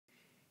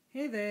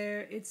Hey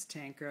there, it's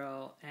Tank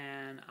Girl,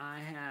 and I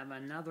have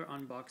another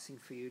unboxing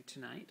for you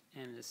tonight,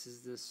 and this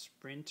is the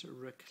Sprint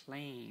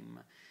Reclaim,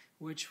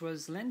 which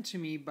was lent to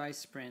me by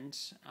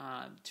Sprint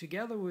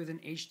together with an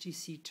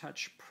HTC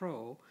Touch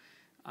Pro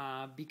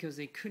because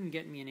they couldn't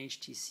get me an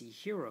HTC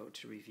Hero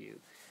to review.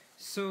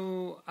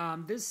 So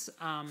this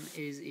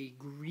is a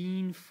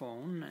green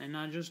phone, and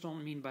I just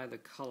don't mean by the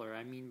color,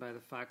 I mean by the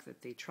fact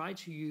that they try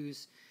to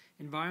use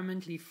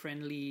environmentally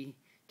friendly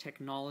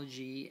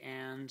technology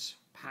and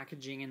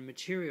packaging and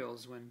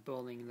materials when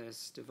building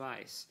this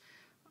device.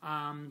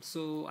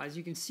 So as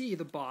you can see,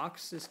 the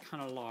box is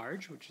kind of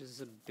large, which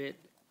is a bit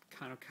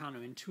kind of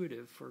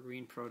counterintuitive for a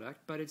green product,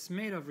 but it's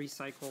made of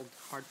recycled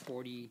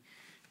cardboardy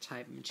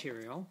type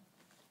material.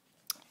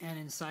 And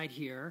inside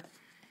here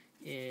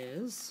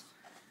is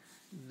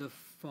the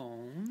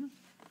phone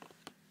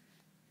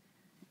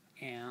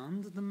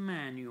and the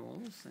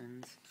manuals,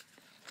 and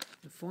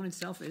the phone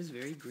itself is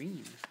very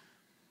green.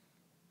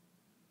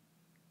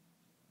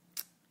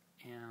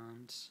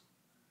 And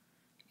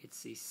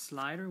it's a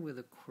slider with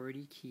a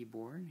QWERTY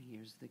keyboard.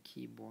 Here's the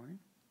keyboard.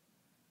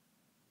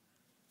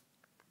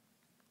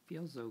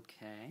 Feels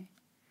okay.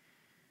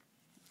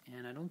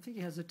 And I don't think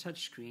it has a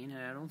touch screen,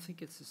 and I don't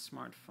think it's a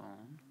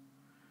smartphone.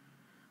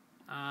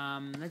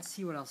 Let's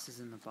see what else is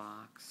in the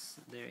box.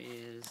 There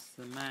is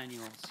the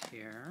manuals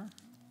here,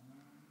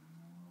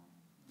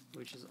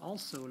 which is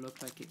also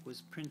looked like it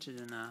was printed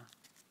in a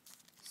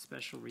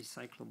special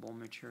recyclable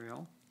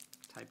material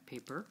type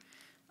paper.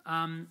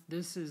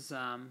 This is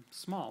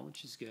small,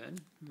 which is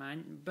good,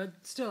 but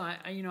still, I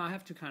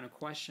have to kind of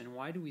question,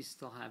 why do we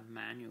still have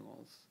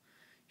manuals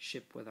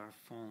shipped with our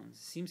phones?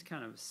 It seems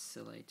kind of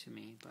silly to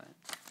me, but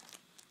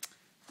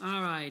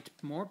alright,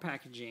 more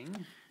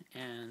packaging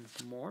and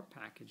more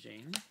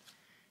packaging,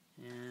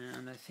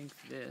 and I think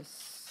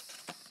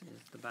this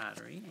is the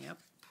battery. Yep.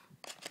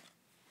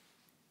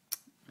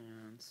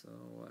 And so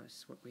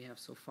that's what we have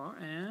so far,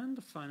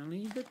 and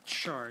finally the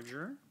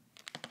charger,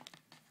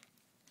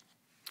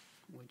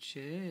 which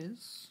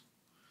is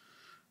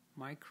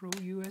micro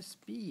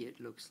USB,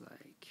 it looks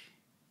like,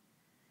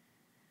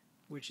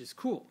 which is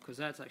cool because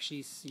that's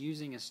actually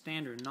using a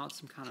standard, not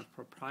some kind of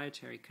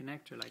proprietary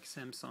connector like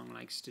Samsung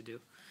likes to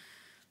do.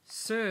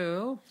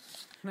 So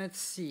let's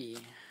see,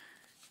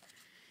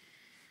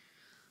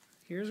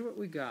 here's what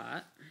we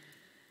got: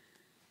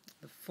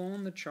 the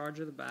phone, the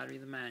charger, the battery,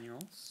 the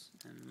manuals,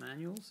 and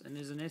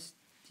there's an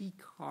SD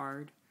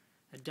card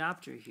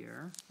adapter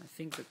here. I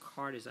think the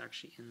card is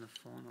actually in the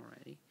phone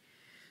already.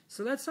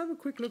 So let's have a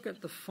quick look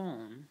at the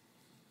phone.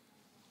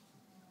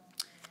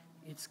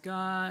 It's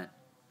got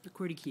the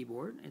QWERTY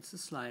keyboard. It's a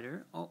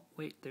slider. Oh,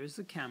 wait, there's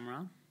the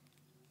camera.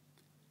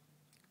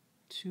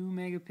 2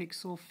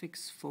 megapixel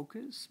fixed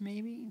focus,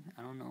 maybe?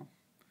 I don't know.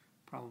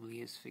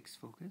 Probably is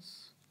fixed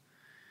focus.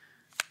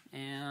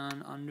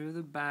 And under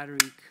the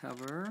battery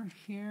cover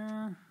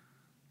here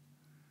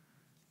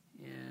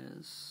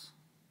is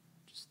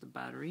just the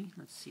battery.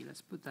 Let's see,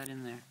 let's put that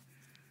in there.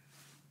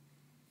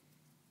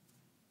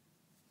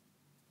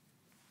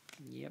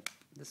 Yep,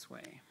 this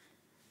way.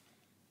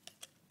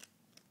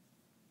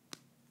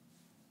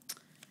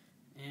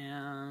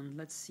 And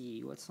let's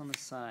see what's on the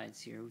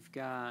sides here. We've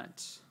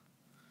got,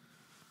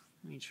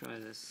 let me try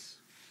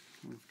this.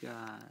 We've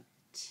got,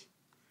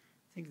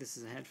 I think this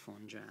is a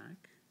headphone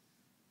jack.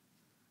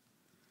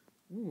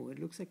 Ooh, it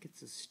looks like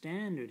it's a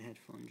standard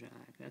headphone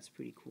jack. That's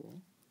pretty cool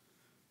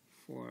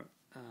for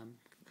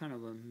kind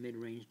of a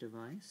mid-range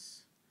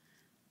device.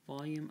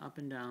 Volume up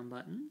and down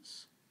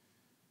buttons.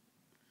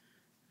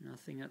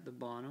 Nothing at the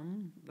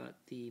bottom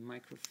but the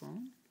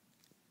microphone.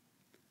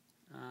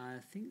 I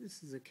think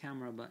this is a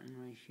camera button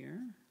right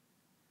here.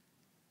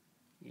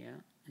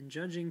 Yeah, and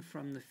judging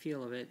from the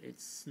feel of it,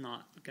 it's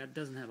not, it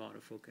doesn't have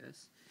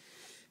autofocus.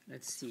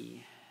 Let's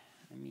see.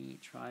 Let me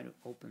try to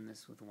open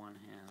this with one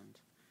hand.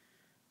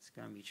 It's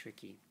gonna be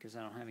tricky because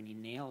I don't have any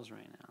nails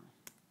right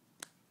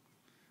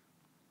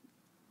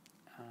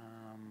now.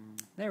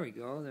 There we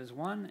go. There's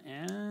one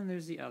and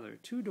there's the other.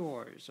 2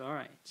 doors. All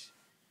right.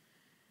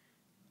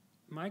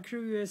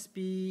 Micro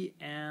USB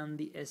and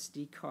the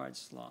SD card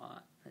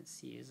slot. Let's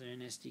see, is there an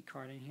SD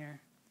card in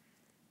here?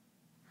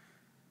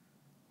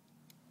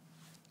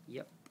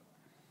 Yep.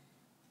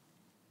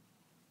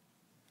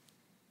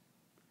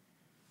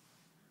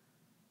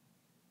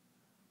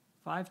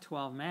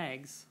 $512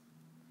 megs.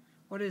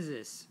 What is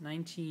this?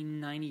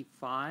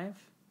 1995?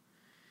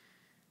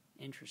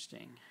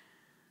 Interesting.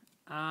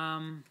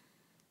 Of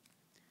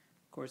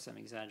course I'm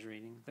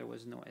exaggerating. There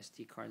was no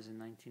SD cards in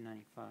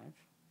 1995.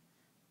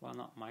 Well,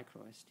 not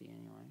micro SD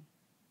anyway.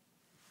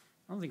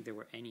 I don't think there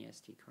were any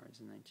SD cards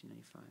in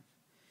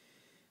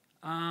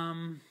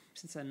 1995.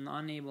 Since I'm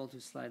unable to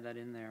slide that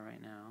in there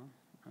right now,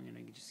 I'm going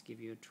to just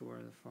give you a tour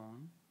of the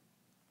phone.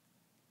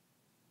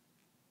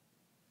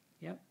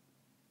 Yep.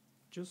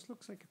 Just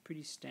looks like a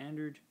pretty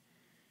standard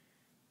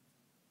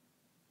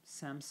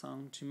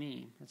Samsung to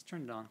me. Let's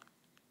turn it on.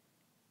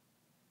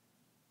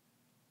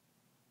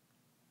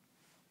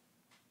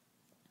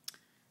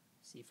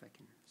 See if I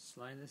can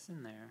slide this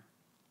in there.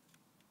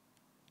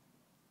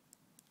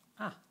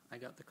 I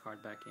got the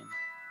card back in.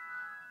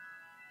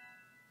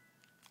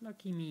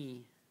 Lucky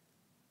me.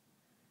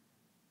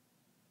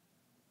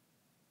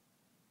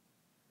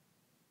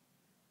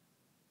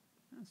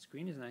 Oh, the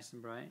screen is nice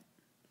and bright.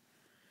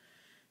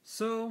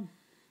 So,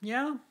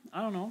 yeah,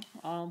 I don't know.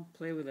 I'll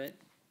play with it.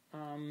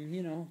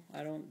 You know,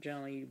 I don't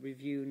generally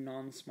review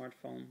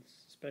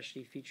non-smartphones,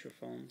 especially feature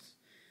phones.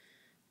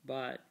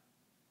 But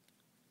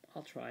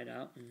I'll try it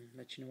out and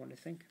let you know what I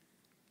think.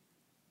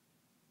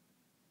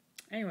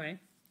 Anyway,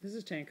 this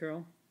is Tank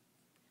Girl.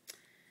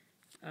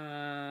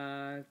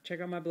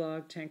 Check out my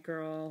blog, Tank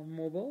Girl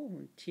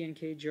Mobile,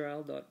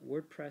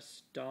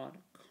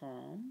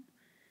 tnkgrl.wordpress.com.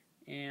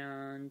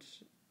 And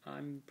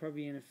I'm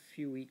probably in a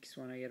few weeks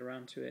when I get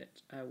around to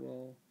it, I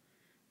will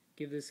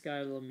give this guy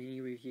a little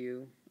mini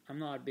review. I'm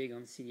not big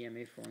on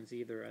CDMA phones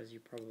either, as you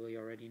probably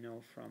already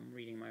know from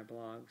reading my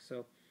blog.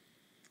 So,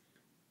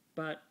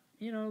 but,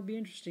 you know, it'll be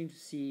interesting to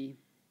see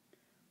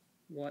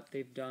what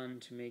they've done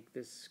to make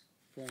this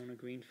phone a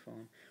green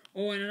phone.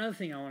 Oh, and another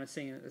thing I want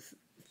to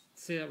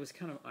say that was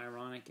kind of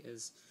ironic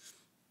is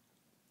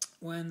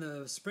when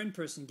the Sprint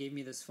person gave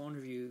me this phone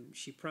review,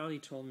 she probably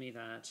told me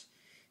that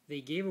they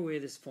gave away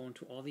this phone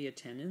to all the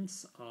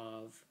attendants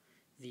of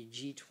the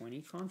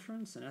G20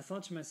 conference, and I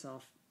thought to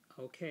myself,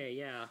 okay,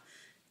 yeah,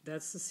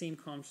 that's the same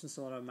conference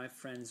a lot of my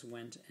friends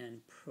went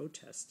and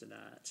protested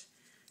at.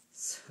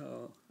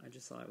 So I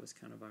just thought it was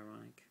kind of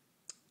ironic.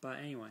 But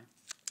anyway,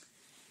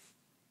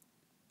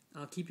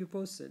 I'll keep you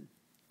posted.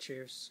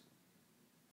 Cheers.